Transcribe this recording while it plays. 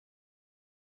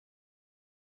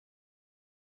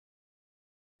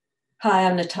Hi,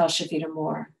 I'm Natasha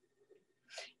Vita-More.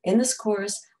 In this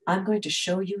course, I'm going to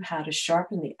show you how to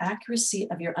sharpen the accuracy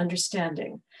of your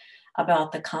understanding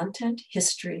about the content,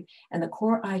 history, and the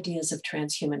core ideas of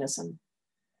transhumanism.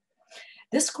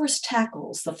 This course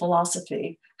tackles the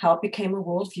philosophy, how it became a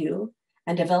worldview,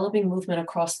 and developing movement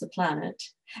across the planet,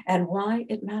 and why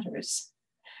it matters.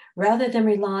 Rather than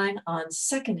relying on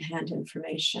secondhand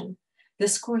information,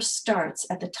 this course starts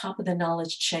at the top of the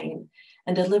knowledge chain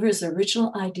and delivers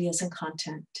original ideas and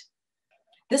content.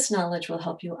 This knowledge will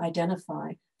help you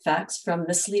identify facts from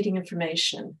misleading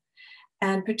information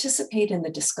and participate in the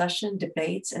discussion,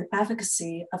 debates, and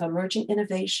advocacy of emerging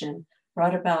innovation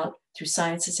brought about through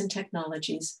sciences and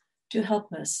technologies to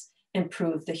help us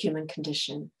improve the human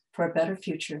condition for a better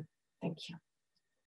future. Thank you.